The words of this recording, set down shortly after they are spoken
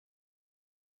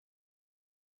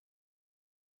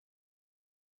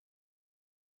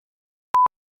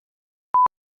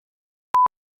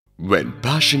When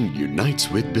passion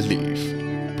unites with belief,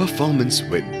 performance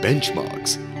with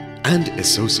benchmarks, and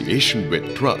association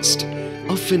with trust,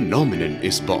 a phenomenon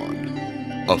is born,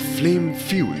 a flame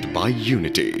fueled by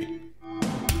unity.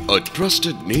 A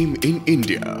trusted name in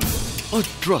India, a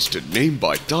trusted name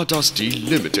by Tata Steel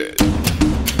Limited.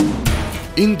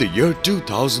 In the year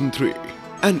 2003,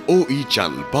 an OE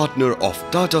channel partner of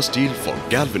Tata Steel for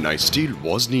galvanized steel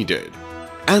was needed,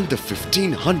 and the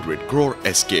 1500 crore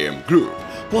SKM Group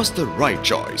was the right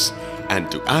choice, and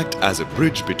to act as a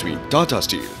bridge between Tata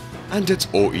Steel and its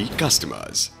OE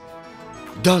customers.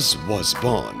 Thus was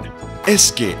born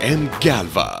SKM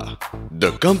Galva.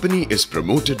 The company is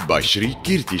promoted by Shri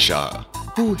Kirti Shah,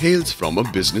 who hails from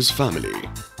a business family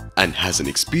and has an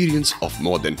experience of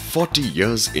more than 40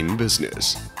 years in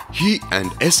business. He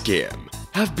and SKM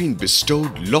have been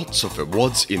bestowed lots of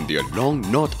awards in their long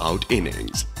not-out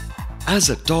innings. As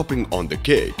a topping on the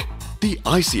cake, the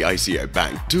ICICI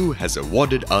Bank too has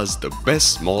awarded us the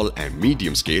best small and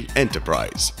medium-scale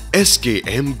enterprise.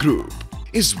 SKM Group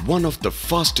is one of the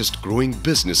fastest growing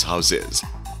business houses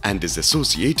and is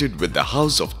associated with the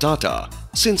House of Tata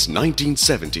since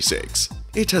 1976.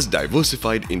 It has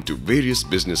diversified into various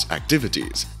business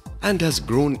activities and has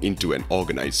grown into an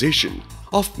organization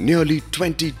of nearly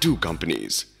 22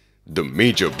 companies. The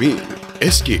major being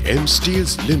SKM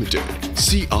Steels Limited,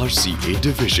 CRCA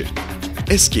Division,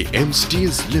 SKM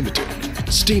Steels Limited,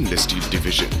 Stainless Steel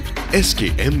Division,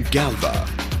 SKM Galva,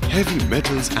 Heavy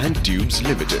Metals and Tubes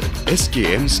Limited,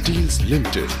 SKM Steels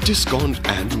Limited, Tiscon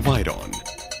and Viron.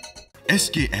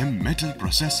 SKM Metal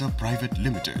Processor Private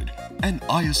Limited, an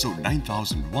ISO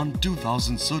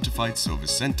 9001-2000 certified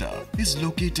service center, is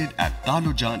located at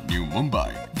Taloja, New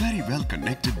Mumbai, very well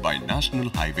connected by National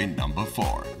Highway number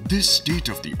 4. This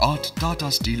state-of-the-art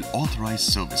Tata Steel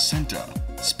authorized service center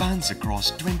spans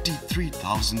across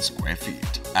 23,000 square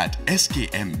feet. At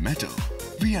SKM Metal,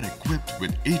 we are equipped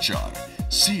with HR,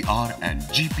 CR and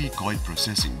GP coil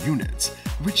processing units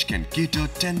which can cater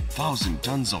 10,000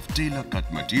 tons of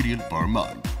tailor-cut material per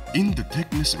month in the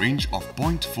thickness range of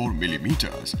 0.4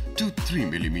 mm to 3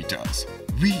 mm.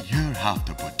 We here have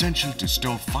the potential to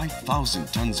store 5,000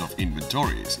 tons of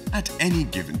inventories at any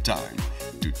given time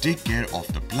to take care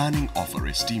of the planning of our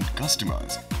esteemed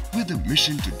customers with a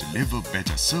mission to deliver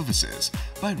better services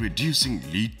by reducing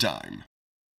lead time.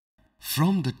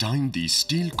 From the time these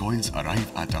steel coils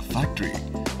arrive at our factory,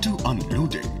 to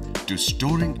unloading, to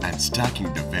storing and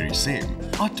stacking the very same,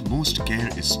 utmost care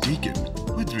is taken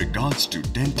with regards to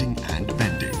denting and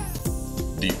bending.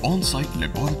 The on-site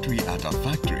laboratory at our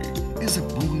factory is a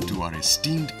boon to our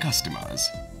esteemed customers.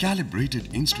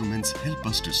 Calibrated instruments help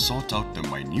us to sort out the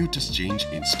minutest change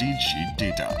in steel sheet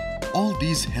data. All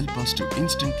these help us to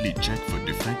instantly check for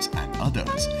defects and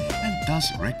others and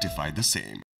thus rectify the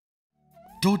same.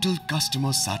 Total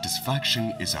customer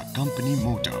satisfaction is our company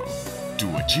motto.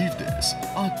 To achieve this,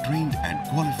 our trained and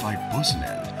qualified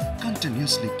personnel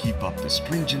continuously keep up the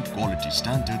stringent quality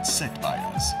standards set by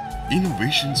us.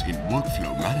 Innovations in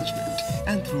workflow management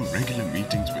and through regular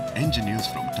meetings with engineers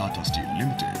from Tata Steel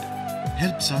Limited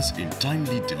helps us in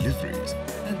timely deliveries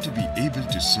and to be able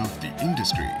to serve the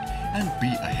industry and be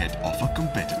ahead of our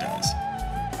competitors.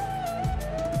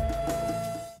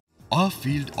 Our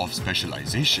field of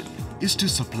specialization is to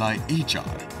supply HR,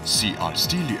 CR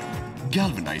Steelium,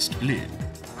 galvanized plate,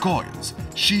 coils,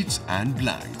 sheets and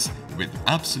blanks with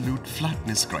absolute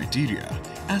flatness criteria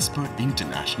as per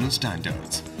international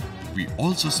standards. We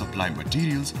also supply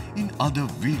materials in other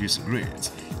various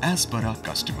grades as per our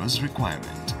customers'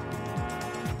 requirement.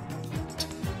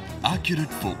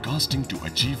 Accurate forecasting to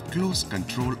achieve close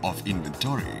control of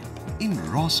inventory in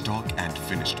raw stock and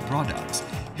finished products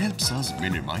helps us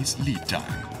minimize lead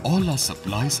time. All our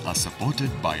supplies are supported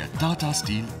by a Tata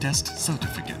Steel Test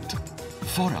Certificate.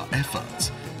 For our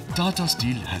efforts, Tata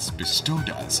Steel has bestowed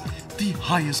us the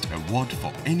highest award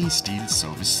for any steel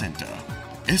service center.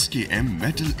 SKM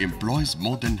Metal employs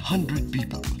more than 100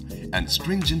 people and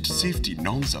stringent safety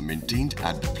norms are maintained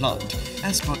at the plant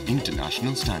as per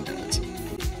international standards.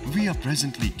 We are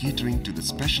presently catering to the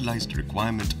specialized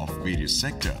requirement of various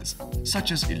sectors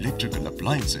such as electrical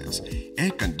appliances,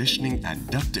 air conditioning and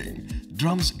ducting,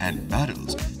 drums and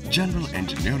barrels, general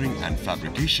engineering and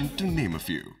fabrication to name a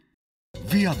few.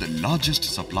 We are the largest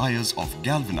suppliers of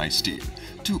galvanized steel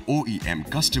to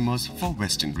OEM customers for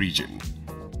Western region.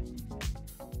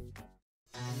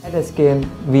 At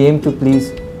SKM, we aim to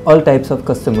please all types of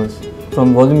customers,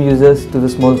 from volume users to the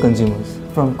small consumers.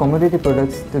 From commodity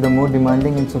products to the more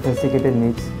demanding and sophisticated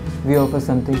needs, we offer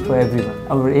something for everyone.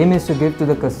 Our aim is to give to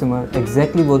the customer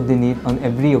exactly what they need on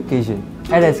every occasion.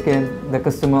 At SKM, the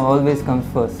customer always comes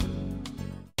first.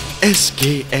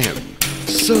 SKM,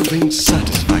 serving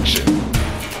satisfaction.